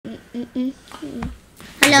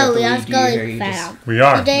Hello, we are going fast. We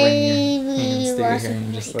are. Today we watch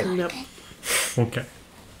Okay.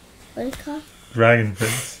 What is it called? Dragon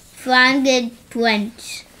Prince. Dragon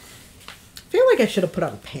Prince. I feel like I should have put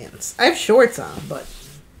on pants. I have shorts on, but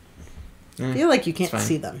I feel like you can't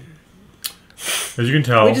see them. As you can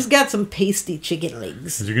tell, we just got some pasty chicken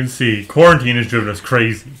legs. As you can see, quarantine has driven us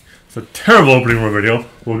crazy. It's a terrible opening for a video.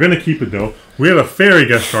 We're going to keep it though. We have a fairy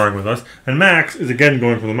guest starring with us, and Max is again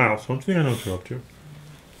going for the mouse. Don't you think I know what you're up to?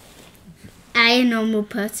 I'm a normal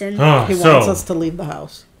person. He wants us to leave the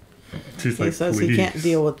house. He says he can't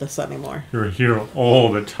deal with this anymore. You're here all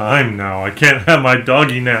the time now. I can't have my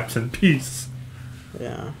doggy naps in peace.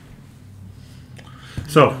 Yeah.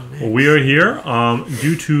 So, we are here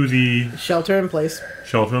due to the shelter in place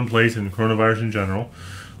and coronavirus in general.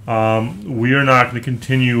 We are not going to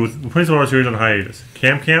continue with the Prince of our series on hiatus.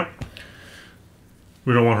 Camp,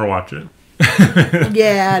 we don't want her to watch it.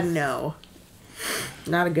 Yeah, no.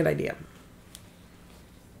 Not a good idea.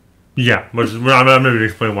 Yeah, but I'm not going to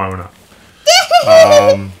explain why we're not.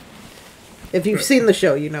 If you've seen the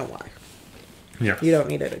show, you know why. Yeah. You don't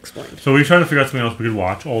need it explained. So we tried to figure out something else we could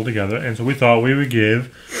watch all together, and so we thought we would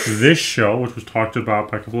give this show, which was talked about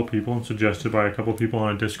by a couple of people and suggested by a couple of people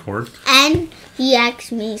on Discord. And he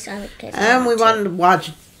asked me something. And we wanted to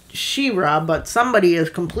watch She-Ra, but somebody is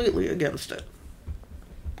completely against it.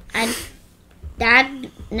 And that's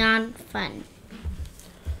not fun.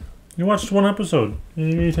 You watched one episode.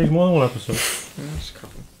 You take more than one episode. Just a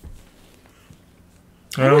couple.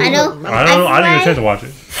 I didn't get a chance to watch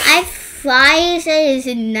it. I phrase it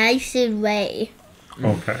in a nicer way.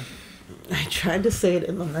 Okay. I tried to say it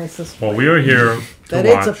in the nicest way. Well, we are here to that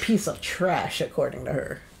watch. It's a piece of trash, according to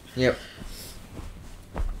her. Yep.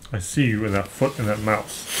 I see you in that foot and that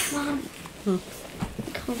mouse. Mom.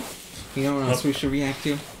 You know what else we should react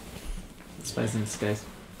to? Spies in Disguise.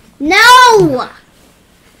 No!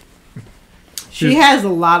 She has a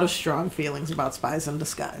lot of strong feelings about Spies in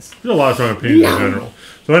Disguise. There's a lot of strong opinions in general.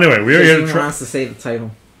 So anyway, we are here to wants to say the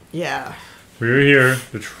title. Yeah. We are here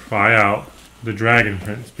to try out the Dragon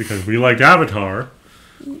Prince because we liked Avatar,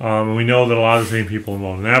 and we know that a lot of the same people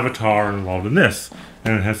involved in Avatar are involved in this,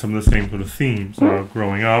 and it has some of the same sort of themes,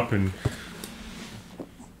 growing up and.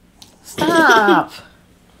 Stop.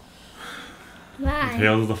 Why?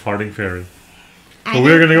 Tales of the Farting Fairy. So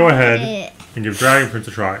we're gonna go ahead and give Dragon Prince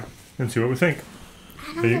a try and see what we think.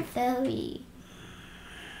 I don't know fairy.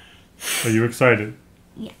 Are you excited?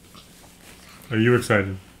 Yeah. Are you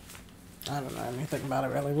excited? I don't know anything about it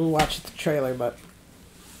really. We watched the trailer, but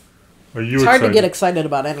Are you it's excited? hard to get excited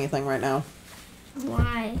about anything right now.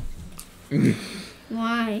 Why?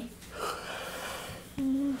 Why?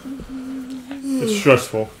 It's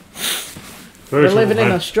stressful. We're living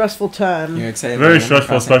in a stressful time. You're excited? Very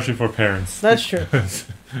stressful, especially for parents. That's true.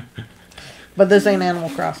 But this ain't Animal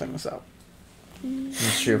Crossing, so.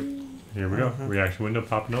 That's true. Here we go. Reaction window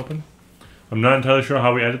popping open. I'm not entirely sure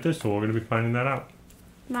how we edit this, so we're going to be finding that out.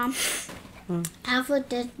 Mom, after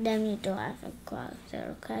this, then you do have a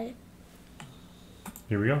crosser, okay?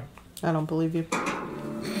 Here we go. I don't believe you.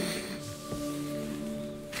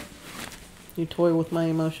 You toy with my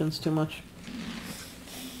emotions too much.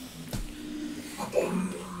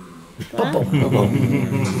 Bubble.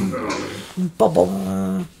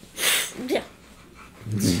 Yeah.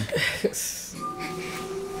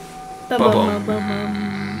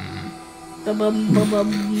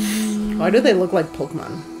 Why do they look like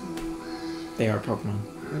Pokemon? They are Pokemon.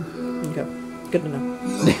 Okay. Good to know.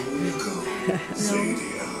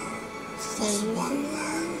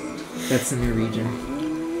 That's in your region.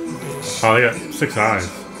 Oh, yeah. 6 eyes.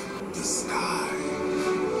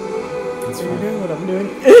 That's what I'm doing.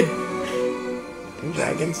 And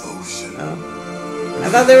dragons. Oh. I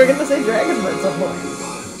thought they were going to say dragons at some point.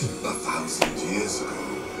 1,000 years ago,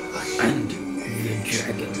 And the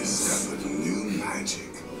dragons. discovered new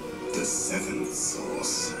magic, the seventh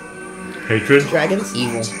source. Hatred? Dragons?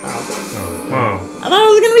 Evil. Oh. Wow. I thought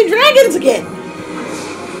it was going to be dragons again.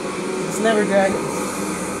 It's never dragons.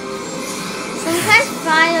 Sometimes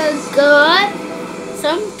fire is good.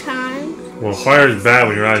 Sometimes. Well, fire is bad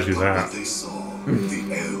when your eyes do that. They saw the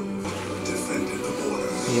elf defended the border.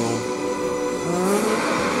 Evil.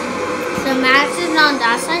 The mask is on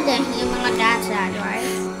that side, the human on that side, right?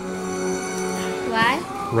 Right?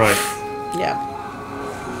 Right. Yeah.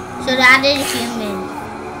 So that is human.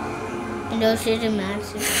 And those are the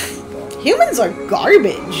masks. Humans are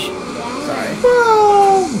garbage. Sorry.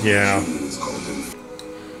 Well, yeah. Humans called him.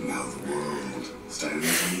 Now the world stands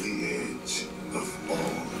on the edge of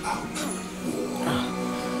all-out war.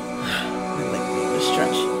 I like being a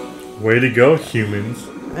stretch. Way to go, humans.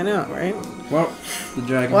 I know, right? Well, the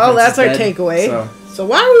dragon. Well, prince that's is our dead, takeaway. So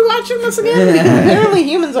why are we watching this again? Because apparently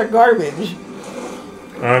humans are garbage.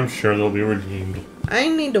 I'm sure they'll be redeemed. I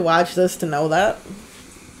need to watch this to know that.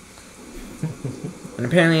 And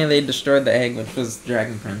apparently they destroyed the egg, which was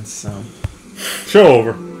Dragon Prince, so. Show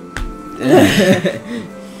over. I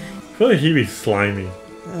feel like he'd be slimy.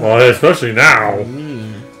 Well, especially now.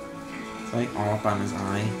 It's like all up on his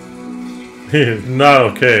eye. He is not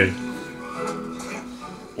okay.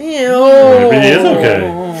 Ew. Maybe he is okay.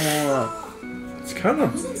 It's kind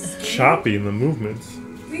of choppy in the movements,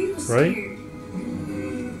 right?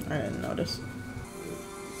 I didn't notice.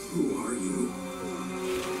 Who are you?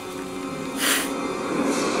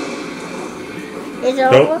 It's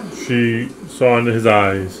over? Nope. She saw into his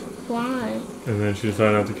eyes, Why? and then she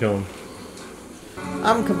decided not to kill him.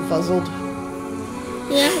 I'm confuzzled.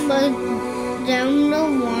 Yeah, but them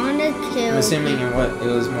don't want to kill I'm assuming it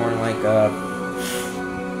was more like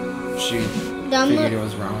she figured it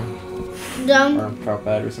was wrong. Or felt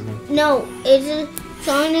bad or something. No, it's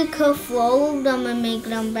trying to control them and make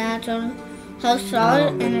them bad. So her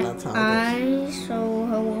soul and eyes, so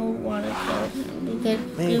her will want to kill him because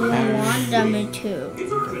we want them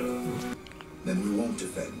to. Then we won't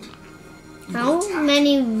defend. How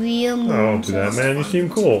many real moons? Oh, don't do that, man. You seem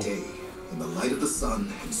cool. In the light of the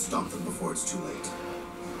sun and stop them before it's too late.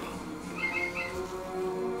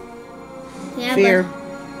 Yeah, Fear.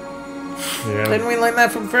 Yeah. Didn't we learn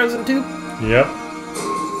that from Frozen 2? Yep.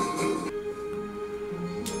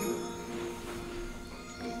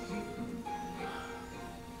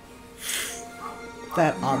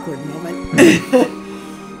 That awkward moment. She's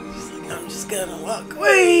like, I'm just gonna walk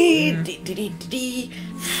away. Dee.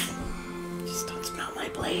 Just don't smell my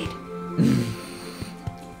blade.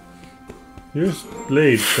 Your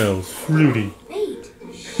blade smells fruity.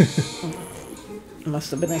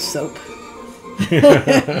 Must have been a soap. Did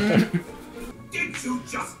you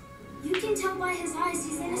just... You can tell by his eyes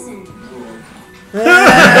he's innocent.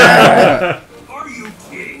 Are you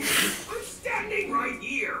kidding? I'm standing right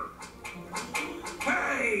here.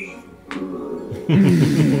 Hey!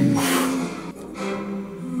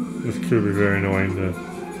 This could be very annoying to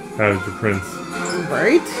have as your prince.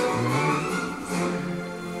 Right?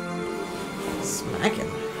 Smack him.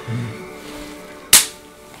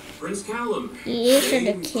 Prince Callum. he is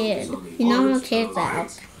a kid. You know how kids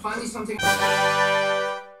act. Finally something...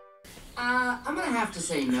 I'm gonna have to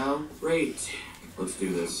say no. Great. Let's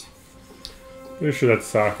do this. Pretty sure that's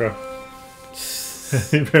Sokka.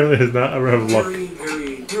 He apparently has not ever have luck. Harry,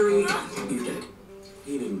 you're dead.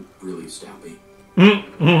 He didn't really stab me.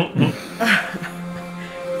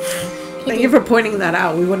 Thank you for pointing that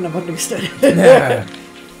out. We wouldn't have understood.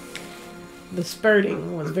 The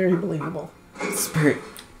spurting was very believable. Spirit.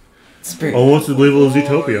 Almost as believable as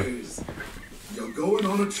Utopia. Boys, you're going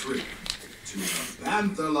on a trip to the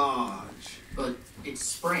Panther Lodge. But it's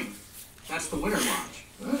spring. That's the winter lodge.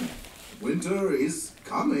 Well, winter is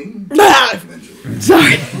coming. Ah! Eventually.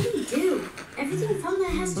 Sorry. Dude, everything from that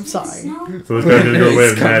has to I'm do sorry. with snow. So this guy's gonna go away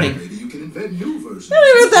It's with Maddie. coming. Maybe you can invent new versions. I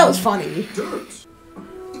don't know if that was funny. Dirt.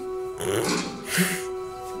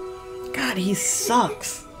 God, he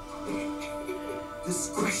sucks.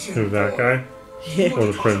 Discretion. Who's that guy? Yeah. Or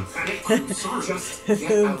the prince? Just get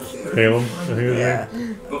out there. Caleb? I think his Yeah.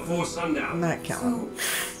 name. Before sundown. Not Callum.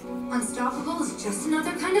 Unstoppable is just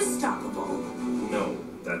another kind of stoppable. No,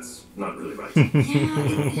 that's not really right. Yeah, it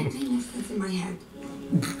made more sense in my head.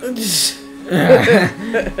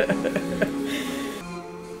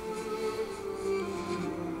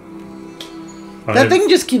 That thing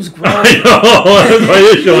just keeps growing. I know! That's my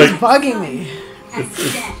issue. It's Like, bugging me. As the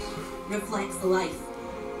death reflects the life.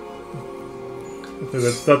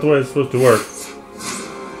 that's not the way it's supposed to work.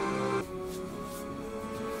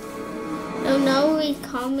 Oh no, he's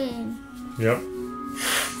coming. Yep.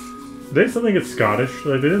 They something it's Scottish.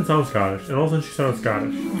 Like, they didn't sound Scottish, and all of a sudden she sounded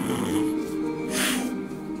Scottish.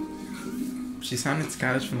 She sounded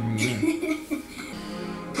Scottish from the beginning.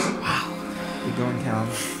 Wow. Good going, Cal.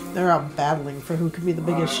 They're out battling for who can be the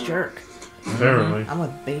biggest jerk. Apparently. I'm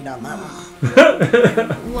with Bait on that one.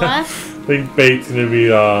 What? I think Bait's gonna be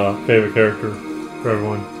favorite character for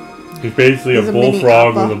everyone. He's basically He's a a mini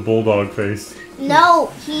bullfrog alpha. with a bulldog face. No,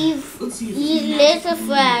 he lives a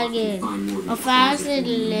dragon. A frozen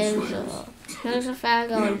lizard. There's a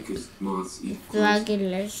dragon.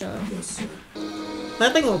 Dragon lizard.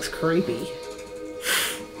 That thing looks creepy.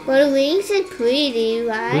 But at least it's pretty, He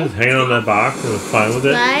right? was hanging on that box and was fine with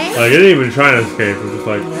it. Right? Like, it didn't even try to escape. It was just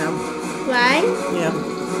like, Yeah. Right?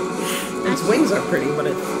 Yeah. Its wings are pretty, but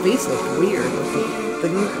its face looks weird with the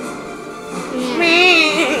thing.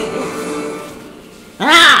 Yeah.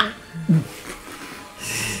 Ah!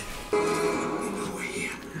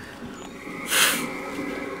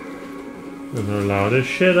 And they're loud as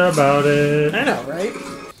shit about it. I know, right?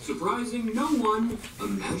 Surprising no one, a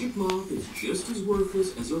magic moth is just as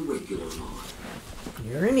worthless as a regular moth.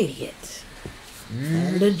 You're an idiot.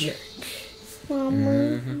 And a jerk.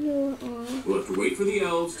 Mama, you are. We'll have to wait for the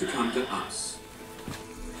elves to come to us.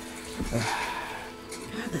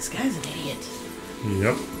 God, this guy's an idiot.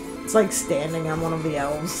 Yep. It's like standing on one of the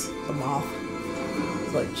elves, the moth.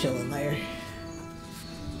 It's like chilling there.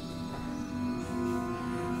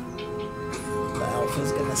 The elf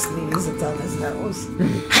is gonna sneeze, it's on his nose.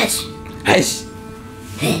 Hush! Hush!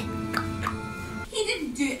 He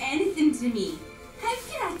didn't do anything to me. How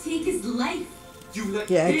can I take his life? You let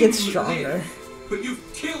Yeah, it him gets stronger. live, but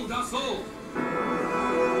you've killed us all.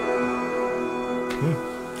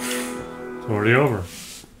 It's already over.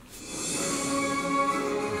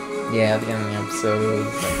 Yeah, at the end of the episode, it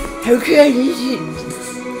was like, How could I use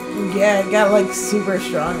it? Yeah, it got like super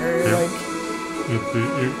stronger. Yeah. Like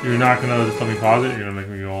You're not gonna just let me pause it. You're gonna make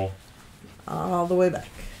me go. all the way back.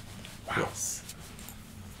 Yes.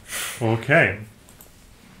 Okay.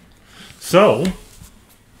 So,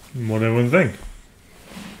 what did everyone think?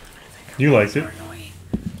 You liked it.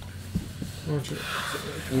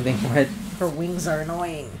 you think what? Her wings are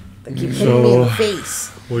annoying. They keep So- hitting me in the face.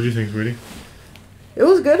 What did you think, sweetie? It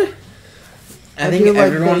was good. I I think feel like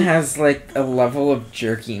everyone they- has like a level of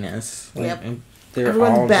jerkiness. Like, Yep. and they're all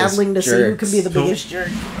Everyone's just battling to see who jerks. can be the So- biggest jerk.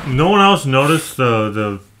 No one else noticed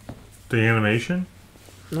the animation.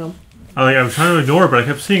 No. I was trying to ignore it, but I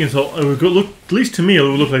kept seeing it. So it would look, at least to me, it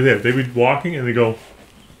would look like this. They'd be walking and they go.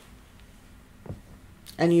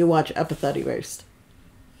 And you watch Epithetiverse.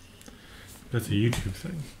 That's a YouTube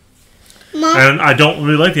thing. Mom, And I don't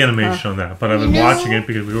really like the animation on that, but I've been You know- watching it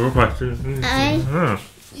because we were requested.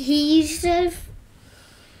 he said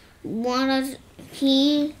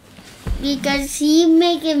because he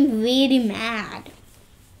make him really mad.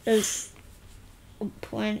 There's a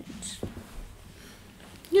point.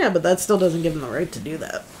 Yeah, but that still doesn't give him the right to do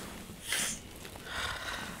that.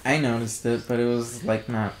 I noticed it, but it was like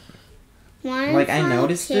not. Why Like, if I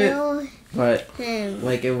noticed it. kill But him?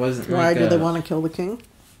 like it wasn't. Why like do they a- want to kill the king?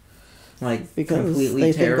 like Because completely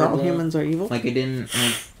they terrible. think all humans are evil? Like it didn't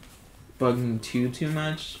like bug me too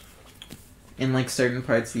much. In like certain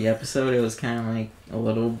parts of the episode, it was kind of like a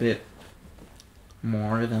little bit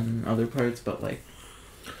more than other parts, but like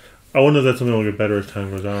I wonder if that's something will get better as time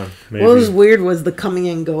goes on. Maybe. What was weird was the coming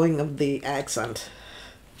and going of the accent.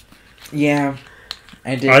 yeah,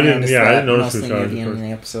 I did. I didn't- Notice yeah, I that didn't notice mostly it near was the end of first.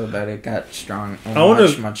 the episode that it got strong. I wonder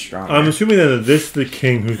Much if- much stronger. I'm assuming that this is the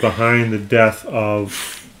king who's behind the death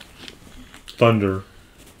of Thunder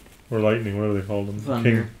or Lightning, whatever they called him.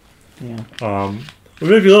 Thunder. Yeah. King. It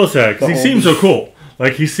made me a little sad because he The seems so cool.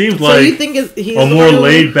 Like he seems So you like think he's a the more one who-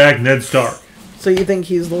 laid back Ned Stark. So you think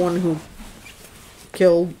he's the one who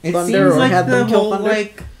killed It Thunder seems or like had the them kill whole Thunder?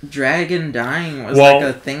 like dragon dying was Well-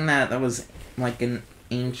 like a thing that was like an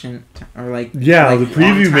ancient or like Yeah, like, the long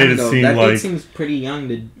preview time made it ago. seem that like- it seems pretty young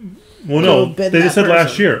to. Well, Who no, bit they that just said last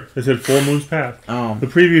person? year. They said 4 moons passed. Oh, The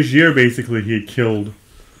previous year, basically, he had killed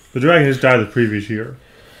the dragon. Just died the previous year.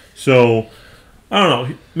 So I don't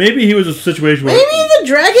know. Maybe he was a situation where Maybe the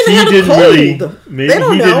dragon he had a didn't cold. really. Maybe They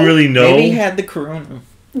don't he know. didn't really know. maybe he had the corona.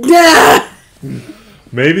 Yeah,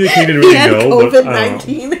 Maybe the king didn't he really had know. But I don't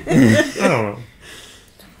know. COVID-19. I don't know.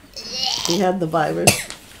 He had the virus.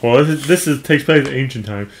 Well, this takes place in ancient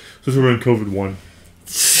time. So we're in COVID-1.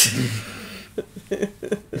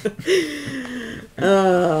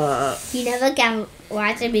 You never can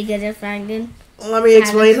watch it because of Franklin. Let me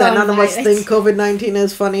explain that none of us coronavirus. think COVID-19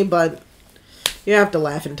 is funny, but you have to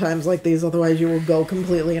laugh in times like these, otherwise you will go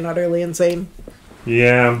completely and utterly insane.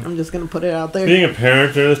 Yeah. I'm just gonna put it out there. Being a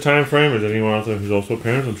parent during this time frame, is anyone out there who's also a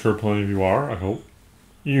parent? I'm sure plenty of you are, I hope.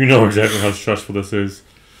 You know exactly how stressful this is.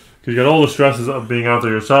 Because you got all the stresses of being out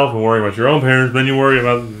there yourself and worrying about your own parents, then you worry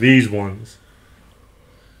about these ones.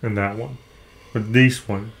 And that one. But this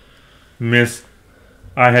one. Miss,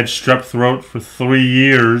 I had strep throat for 3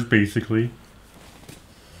 years, basically.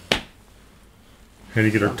 Had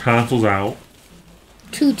to get her tonsils out.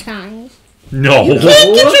 2 times. No. You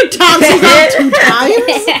can't get your tonsils out 2 times.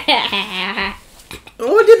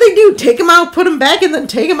 What did they do? Take them out, put them back, and then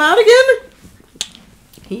take them out again?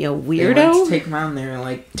 You They went to weirdo. take him out and they were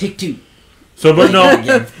like, take 2. So, but no,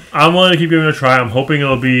 Again. I'm willing to keep giving it a try. I'm hoping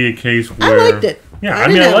it'll be a case where... I liked it. Yeah, I I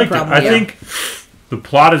mean, didn't I have a liked it. problem I with think the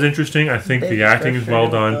plot is interesting. I think They the acting is well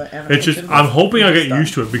done. frustrated with the It's just, animation. I'm hoping I'll get It's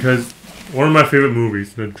used to it because one of my favorite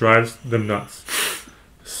movies that drives them nuts,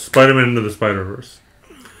 Spider-Man Into the Spider-Verse.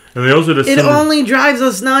 And they also did It similar- only drives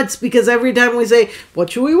us nuts because every time we say,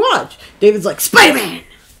 what should we watch? David's like, Spider-Man!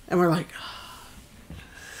 And we're like,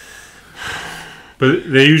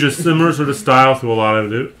 But they use a similar sort of style to a lot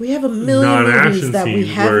of it. We have a million non-action movies that we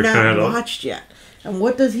scenes where have it kinda- not watched yet. And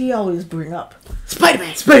what does he always bring up?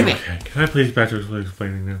 Spider-Man! Spider-Man! Okay, can I please back to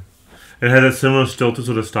explaining now? It has a similar stilted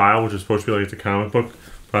sort of style, which is supposed to be like it's a comic book,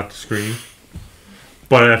 not the screen.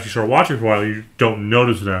 But after you start watching for a while, you don't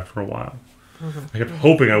notice it after a while. I kept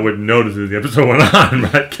hoping I wouldn't notice it as the episode went on,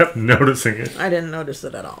 but I kept noticing it. I didn't notice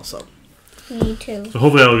it at all, so. Me too. So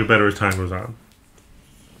hopefully that'll get better as time goes on.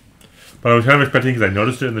 But I was kind of expecting because I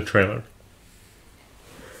noticed it in the trailer,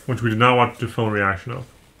 which we did not watch the film reaction of.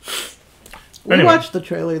 We Anyway. watched the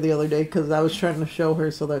trailer the other day because I was trying to show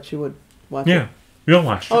her so that she would watch it. Yeah, we all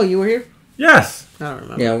watched it. Oh, you were here? Yes! I don't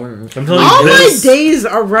remember. Yeah, we're. I'm telling All you my this. days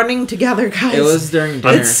are running together, guys. It was during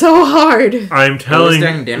dinner. It's so hard. I'm telling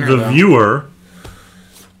during dinner, the though. viewer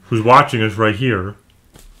who's watching us right here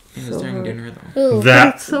It was during dinner though. Ooh.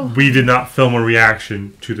 that That's so- we did not film a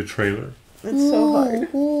reaction to the trailer. It's so hard.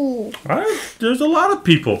 Ooh. There's a lot of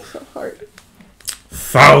people. So hard.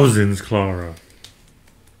 Thousands, Clara.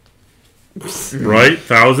 Right?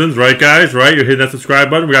 Thousands, right, guys? Right? You're hitting that subscribe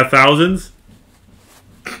button. We got thousands.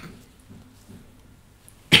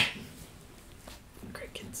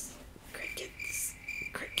 Crickets. Crickets.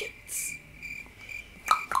 Crickets.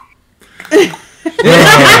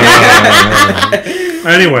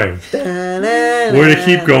 Anyway, we're going to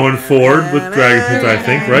keep going forward with Dragon Prince, I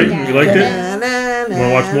think, right? You liked it? Want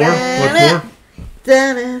to watch more? Watch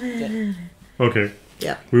more? Okay.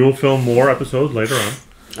 Yeah. We will film more episodes later on.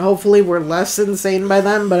 Hopefully we're less insane by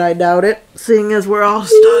then, but I doubt it, seeing as we're all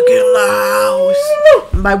stuck in the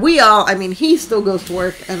house. And by we all, I mean he still goes to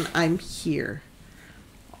work, and I'm here.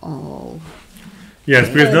 Oh. Yes,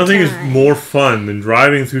 because Good nothing is time. more fun than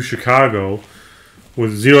driving through Chicago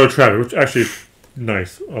with zero traffic, which actually is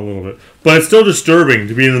nice a little bit. But it's still disturbing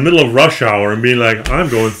to be in the middle of rush hour and being like, I'm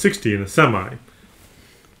going 60 in a semi.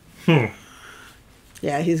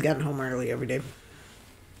 Yeah, he's gotten home early every day.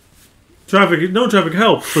 No traffic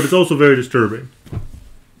helps, but it's also very disturbing.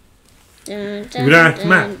 Dun, You would ask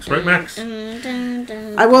Max, right, Max?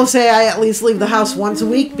 I will say I at least leave the house once a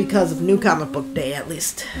week because of New Comic Book Day, at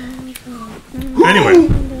least. Anyway,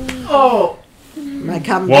 Oh! My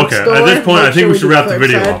comic well, book okay, store. at this point, I make think sure we should do wrap the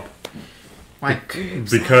video curbside. up. Why?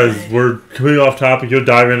 Because we're completely off topic. You'll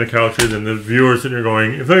dive into couches, and the viewers sitting here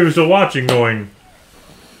going, if they're still watching, going,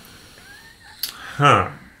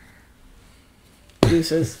 huh.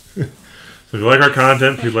 Deuces. So if you like our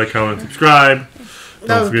content, please like, comment, and subscribe.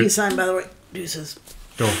 That was a forget- peace sign, by the way. Deuces.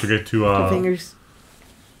 Don't forget Two to fingers.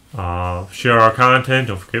 share our content.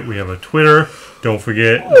 Don't forget we have a Twitter. Don't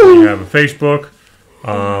forget we have a Facebook.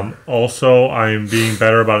 Also, I am being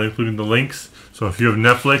better about including the links. So if you have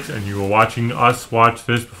Netflix and you are watching us watch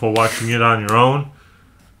this before watching it on your own,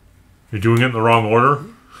 you're doing it in the wrong order.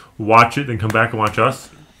 Watch it, then come back and watch us.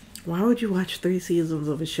 Why would you watch 3 seasons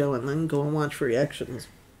of a show and then go and watch reactions?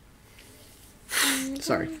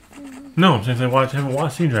 Sorry. No, I'm saying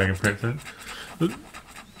haven't seen Dragon Prince.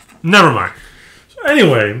 Never mind. So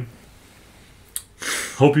anyway,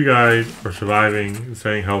 hope you guys are surviving and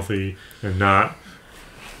staying healthy and not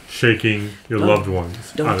shaking your loved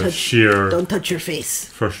ones out of sheer Don't touch your face.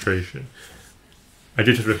 frustration. I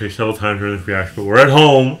did touch my face several times during this reaction, but we're at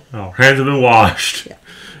home. Our hands have been washed. Yeah.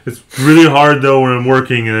 It's really hard though when I'm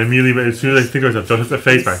working, and immediately as soon as I think of myself, don't touch the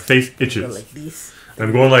face. My face Go itches. like this.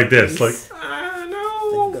 I'm going like this, like Then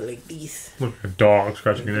no. you go like this. Look, a dog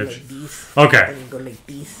scratching an Then you go itch. like this. Okay. Then you go like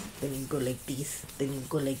this. Then you go like this. Then you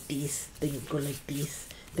go like this. Then you go like this.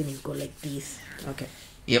 Then you go like this. Okay.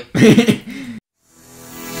 Yep.